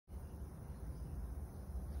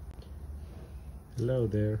Hello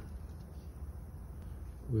there.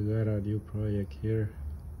 We got a new project here.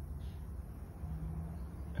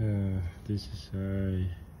 This is a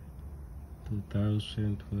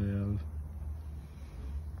 2012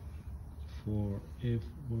 for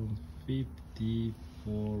f150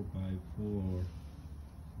 4x4.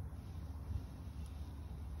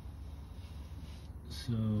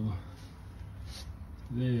 So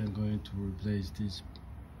today I'm going to replace this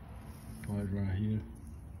part right here.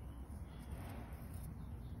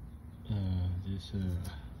 This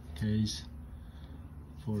case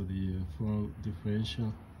for the front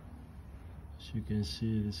differential. As you can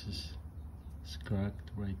see, this is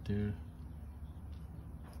cracked right there.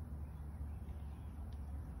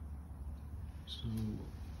 So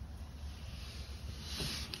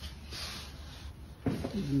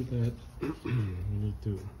to do that, we need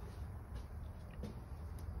to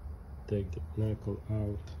take the knuckle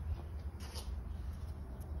out.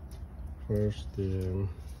 First, the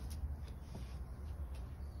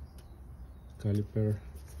caliper,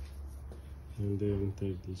 and then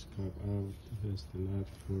take this cap out. Here's the nut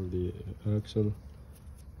for the axle.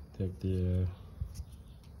 Take the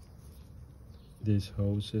these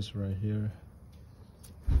hoses right here,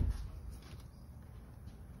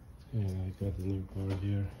 and I got the new part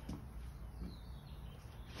here,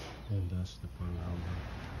 and that's the part number.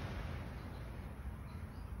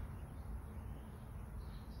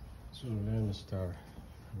 So let me start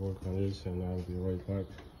work on this, and I'll be right back.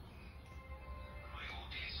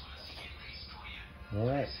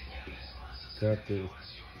 Alright, got the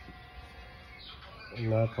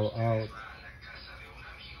knuckle out.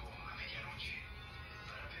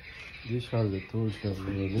 These are the tools that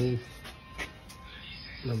we need.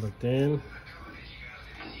 Number 10,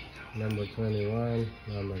 number 21,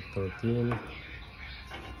 number 13,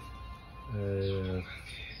 a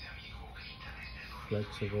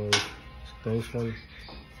flexible extension,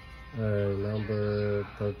 number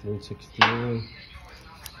 1316,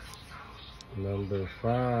 number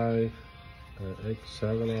 5,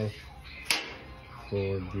 hexagonal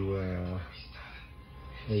for the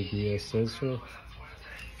ABS sensor,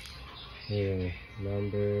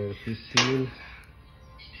 number 15,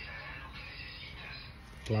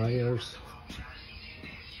 pliers,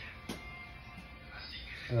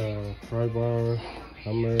 pry bar,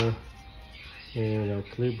 hammer, and a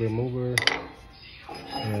clip remover,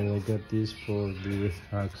 and I got this for the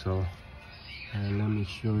axle. And let me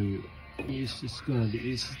show you. This is gonna be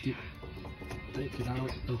easy to take it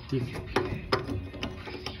out, I think.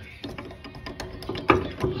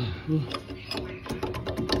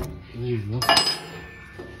 There you go.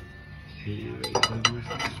 Here, I can use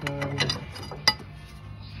this one.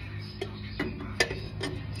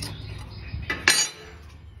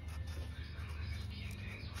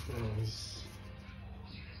 It's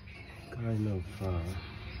kind of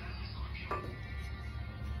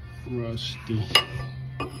rusty.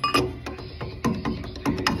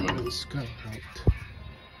 It's cut out.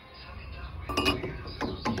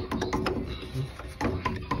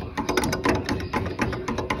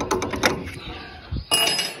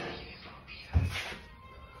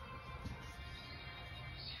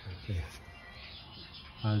 Okay,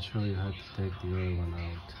 I'll show you how to take the other one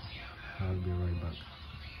out. I'll be right back.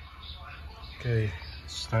 Okay,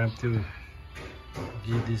 it's time to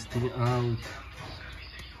get this thing out.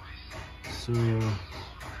 So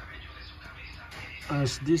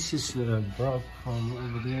as this is brought from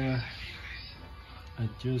over there, I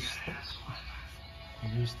just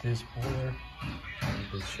use this puller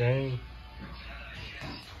with the chain,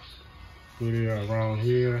 put it around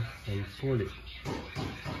here and pull it.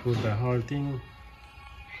 Put the whole thing,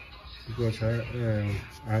 because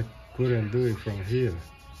I couldn't do it from here.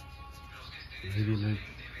 Maybe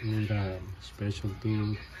need a special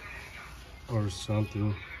tool or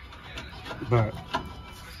something, but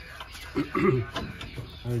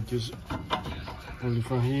I just pull it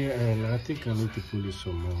from here, and I think I need to pull it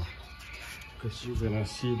some more, because you're gonna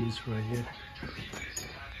see this right here.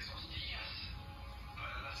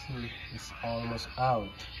 See, it's almost out,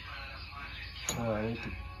 so I need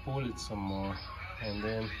to pull it some more, and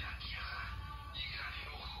then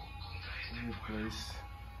replace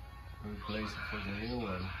it for the new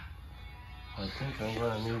one. I think I'm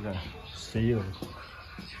gonna need a seal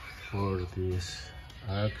for this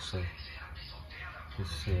axle.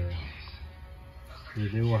 The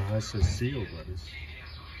new one has a seal, but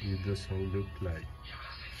it doesn't look like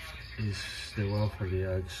it's the one for the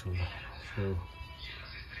axle. So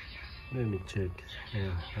let me check,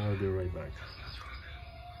 and I'll be right back.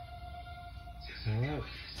 Alright,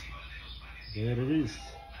 there it is.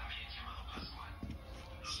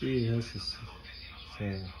 See, it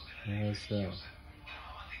has a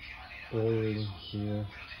O-ring here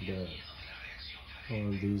that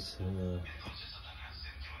all these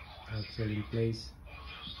actually in place.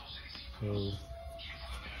 So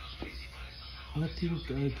I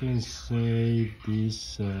think I can say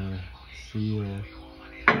this seal,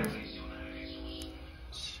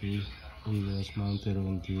 see, it was mounted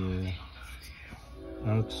on the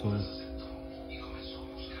axle.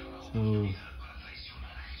 So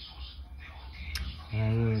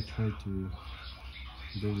I'm gonna try to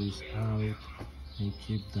do this out and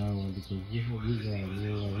keep that one because we got a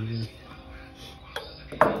new one here.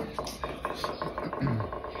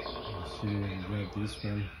 See, we got this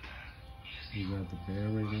one. We got the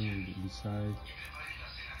bearing on the side.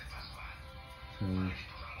 So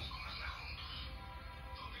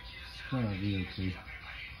it's gonna be okay.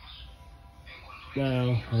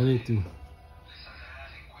 Now I need to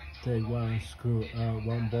take one screw out,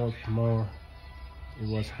 one bolt more. It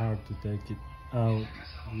was hard to take it out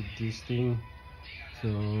with this thing, so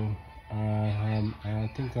I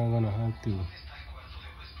think I'm gonna have to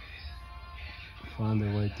find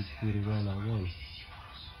a way to put it on again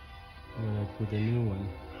when I put a new one.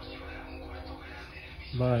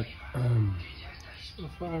 But so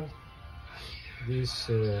far this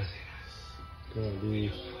gonna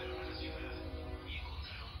be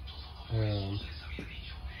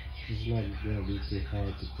it's not gonna be too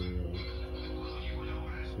hard to put it on.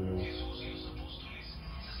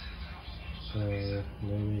 So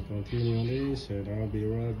let me continue on this and I'll be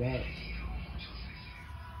right back.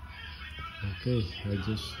 Okay, I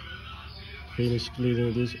just finished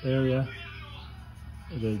cleaning this area.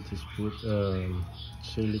 They just put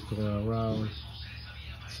silicone around,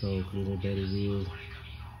 so clean it very good,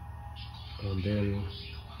 and then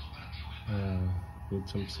put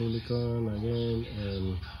some silicone again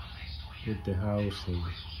and put the housing,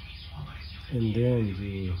 and then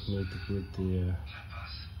you need to put the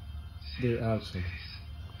axle.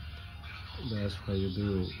 That's how you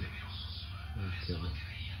do it. Okay,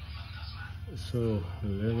 so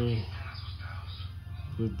let me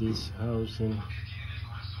put this housing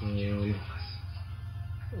and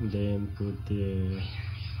then put the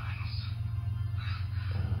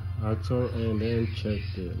axle, and then check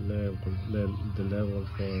the level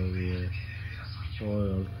for the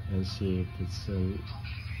oil and see if it's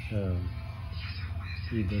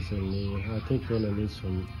it doesn't need. I think we're gonna need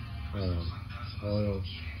some oil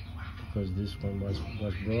because this one was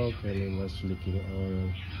broke and it was leaking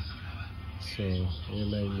oil, so it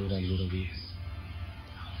may need a little bit.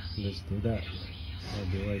 Let's do that. I'll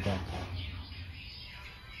be right back.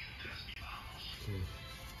 Okay.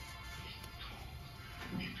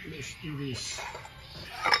 Let's do this.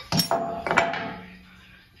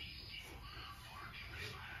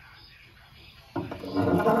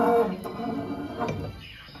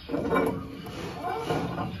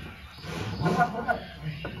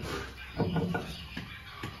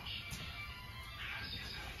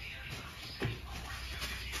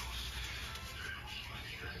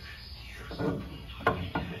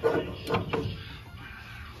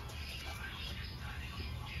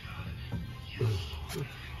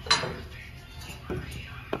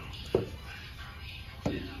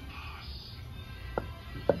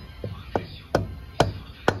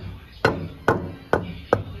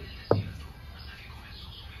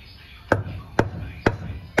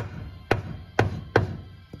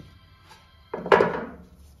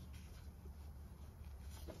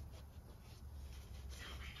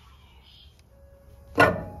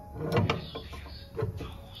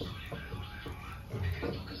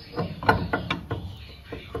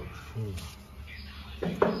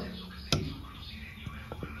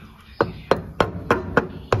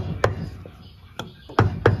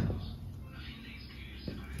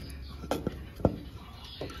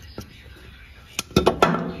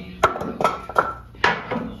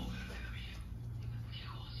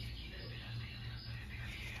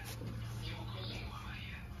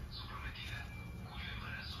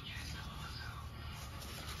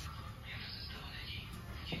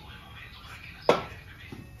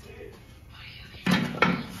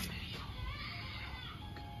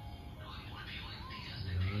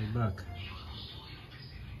 Back.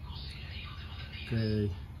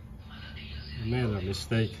 Okay, I made a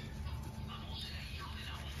mistake.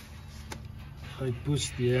 I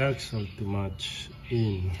pushed the axle too much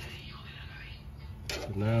in, so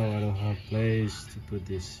now I don't have place to put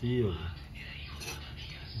the seal.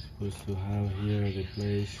 I'm supposed to have here the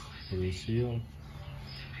place for the seal.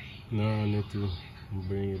 Now I need to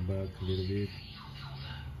bring it back a little bit.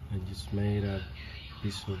 I just made a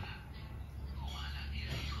piece of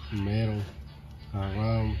metal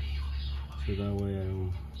around, so that way I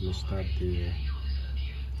don't mess up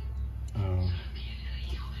um,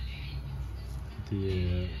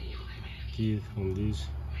 the teeth on this.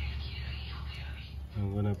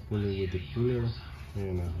 I'm gonna pull it with the puller,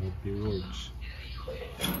 and I hope it works.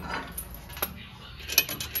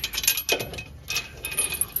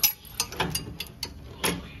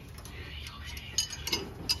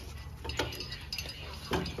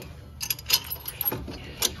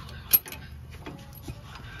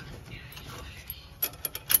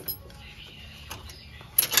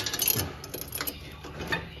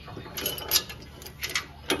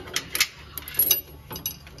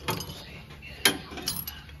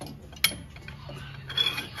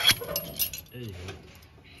 There you go.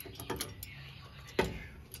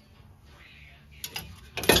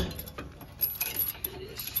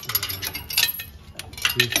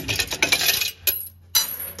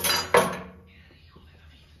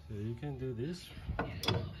 So you can do this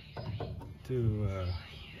to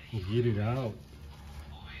get it out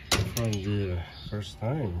from the first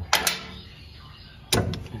time.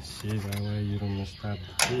 You see, that way you don't mess up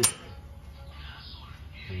the teeth.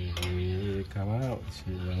 And when they come out,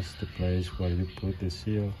 see, that's the place where you put the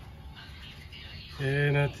seal.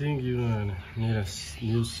 And I think you need a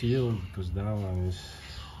new seal because that one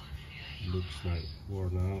looks like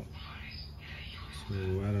worn out. So I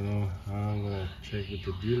don't know. I'm gonna check with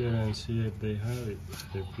the dealer and see if they have it.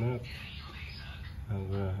 If not, I'm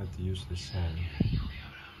gonna have to use the same.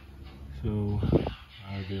 So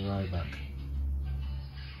I'll be right back.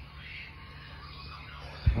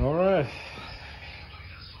 All right.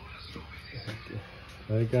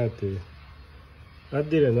 Okay. I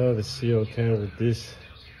didn't know the seal came with this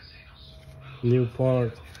new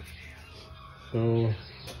part. So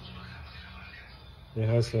it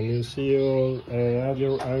has a new seal, and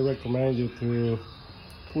I recommend you to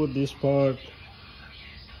put this part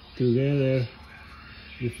together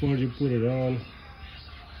before you put it on.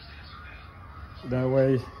 That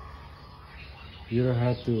way you don't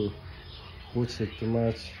have to push it too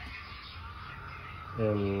much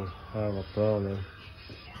and have a problem.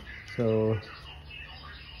 So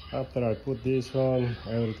after I put this on,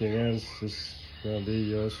 everything else is gonna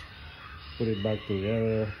be just put it back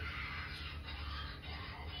together.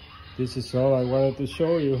 This is all I wanted to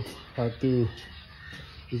show you how to,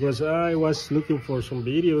 because I was looking for some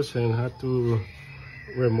videos and how to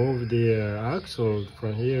remove the axle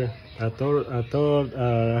from here. I thought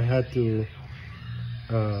I had to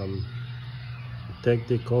take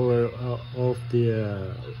the cover off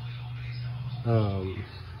the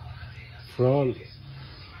front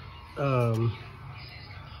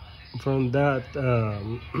from that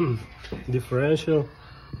differential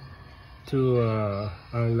to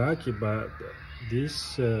unlock it, but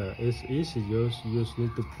this is easy. You just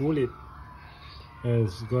need to pull it and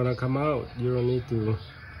it's gonna come out. You don't need to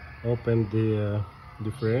open the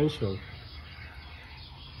differential.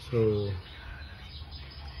 So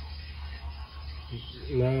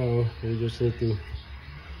now you just need to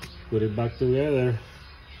put it back together.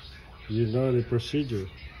 You know the procedure.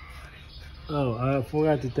 Oh, I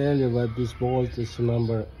forgot to tell you about this bolt. Is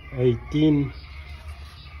number 18.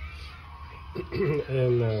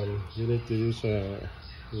 And you need to use a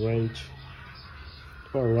wrench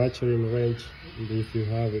or ratcheting wrench if you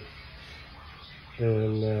have it.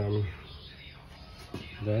 And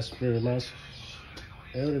that's pretty much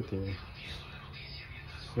everything.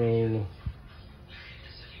 So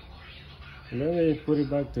let me put it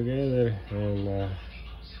back together,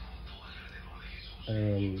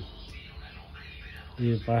 and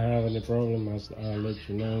if I have any problem, I'll let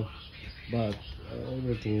you know. But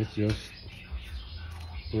everything is just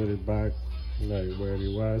put it back like where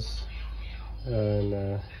it was, and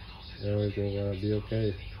everything gonna be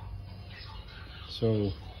okay.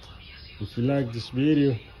 So if you like this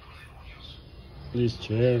video, please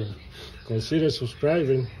share, consider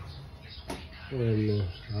subscribing, and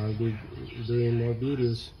I'll be doing more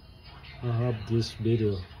videos. I hope this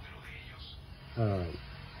video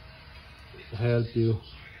help you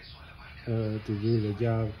to do the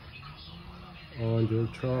job on your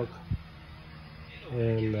truck.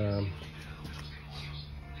 And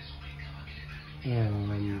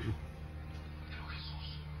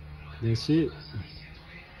that's it.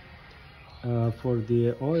 For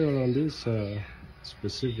the oil on this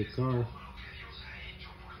specific car,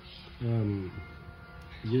 you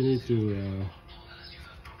need to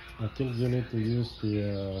I think you need to use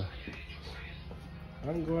the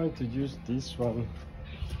I'm going to use this one,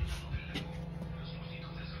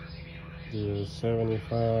 the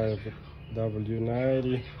 75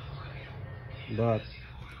 W90, but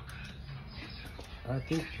I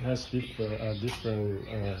think it has a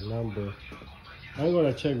different number. I'm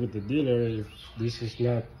gonna check with the dealer if this is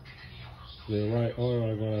not the right oil,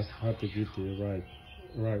 I'm gonna have to get the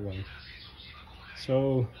right one.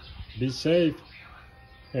 So be safe,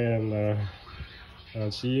 and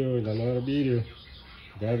I'll see you in another video.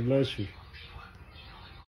 God bless you.